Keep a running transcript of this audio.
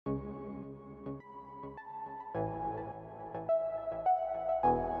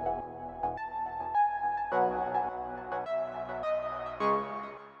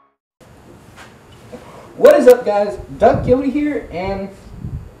What is up, guys? Duck Yoda here, and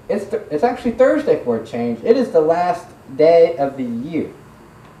it's actually Thursday for a change. It is the last day of the year.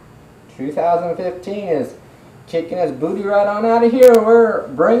 2015 is kicking its booty right on out of here, and we're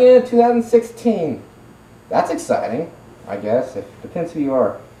bringing in 2016. That's exciting, I guess. It depends who you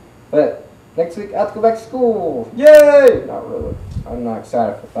are. But next week I have to go back to school. Yay! Not really. I'm not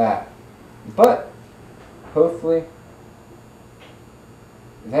excited for that. But hopefully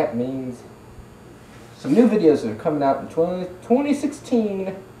that means some new videos that are coming out in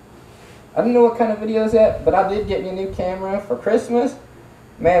 2016. I don't know what kind of videos yet, but I did get me a new camera for Christmas.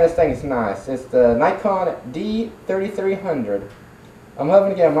 Man, this thing is nice. It's the Nikon D3300. I'm hoping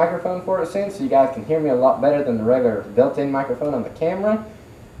to get a microphone for it soon so you guys can hear me a lot better than the regular built-in microphone on the camera.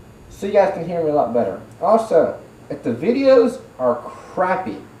 So you guys can hear me a lot better. Also, if the videos are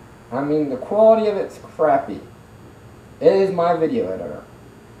crappy, I mean the quality of it's crappy, it is my video editor.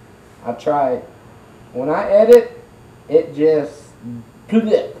 I try. When I edit, it just,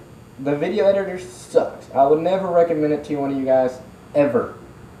 the video editor sucks. I would never recommend it to one of you guys, ever.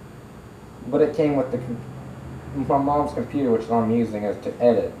 But it came with my mom's computer, which I'm using as to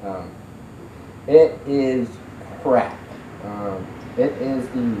edit. It is crap. It is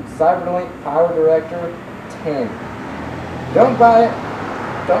the Cyberlink PowerDirector 10. Don't buy it.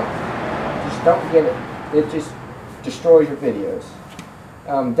 Just don't get it. It just destroys your videos.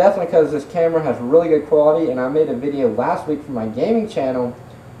 Definitely because this camera has really good quality, and I made a video last week for my gaming channel,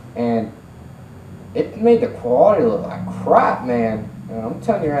 and it made the quality look like crap, man. I'm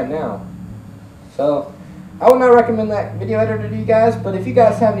telling you right now. So I would not recommend that video editor to you guys, but if you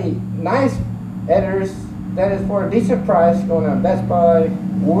guys have any nice editors that is for a decent price, going on Best Buy,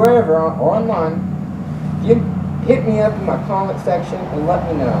 wherever, or online, you hit me up in my comment section and let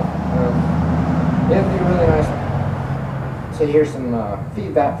me know. It would be really nice to hear some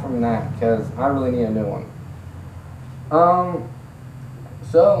feedback from that, because I really need a new one.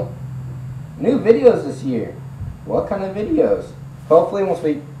 So new videos this year. What kind of videos? Hopefully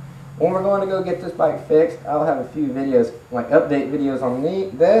when we're going to go get this bike fixed, I'll have a few videos, like update videos on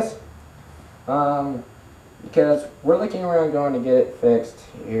this, because we're looking around going to get it fixed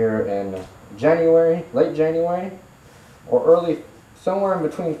here in January, late January, or early, somewhere in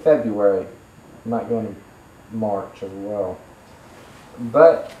between February. Might go into March as well.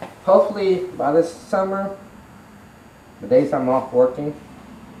 But hopefully by this summer, the days I'm off working,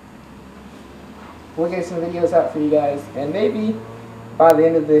 we'll get some videos out for you guys, and maybe by the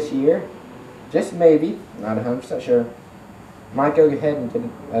end of this year, just maybe, not 100% sure, might go ahead and get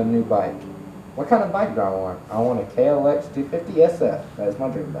a new bike. What kind of bike do I want? I want a KLX 250 SF. That is my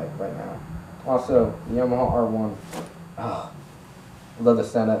dream bike right now. Also, Yamaha R1. Oh, love the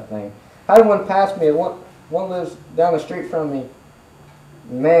sound of that thing. I had one pass me. One lives down the street from me.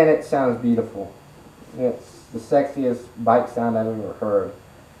 Man, it sounds beautiful. It's the sexiest bike sound I've ever heard.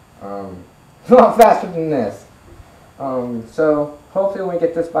 A lot faster than this. So hopefully when we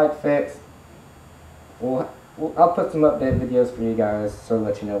get this bike fixed, I'll put some update videos for you guys so to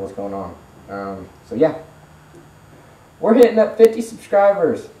let you know what's going on. So yeah, we're hitting up 50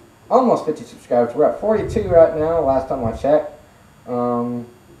 subscribers, almost 50 subscribers. We're at 42 right now. Last time I checked.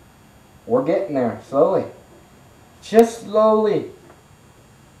 We're getting there slowly, just slowly.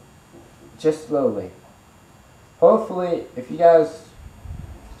 Hopefully, if you guys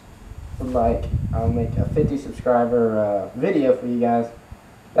would like, I'll make a 50 subscriber video for you guys.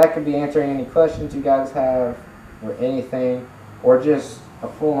 That could be answering any questions you guys have, or anything, or just a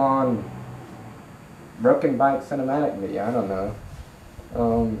full-on broken bike cinematic video. I don't know.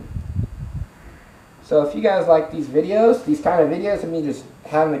 So if you guys like these videos, these kind of videos of me just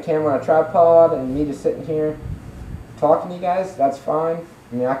having the camera on a tripod and me just sitting here talking to you guys, that's fine.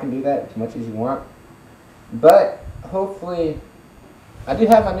 I mean, I can do that as much as you want. But hopefully, I do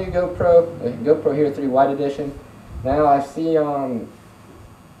have my new GoPro, the GoPro Hero 3 White Edition. Now I see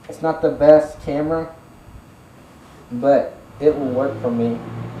it's not the best camera, but it will work for me.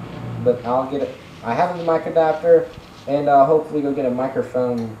 But I'll get it. I have the mic adapter, and I'll hopefully go get a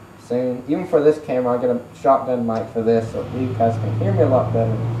microphone soon. Even for this camera, I'll get a shotgun mic for this, so you guys can hear me a lot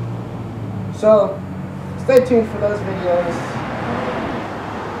better. So stay tuned for those videos.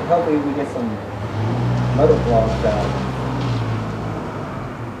 Hopefully we get some motor vlogs out.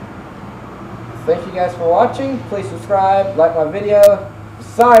 Thank you guys for watching. Please subscribe, like my video.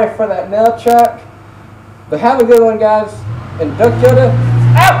 Sorry for that mail truck, but have a good one, guys. And Duck Yoda.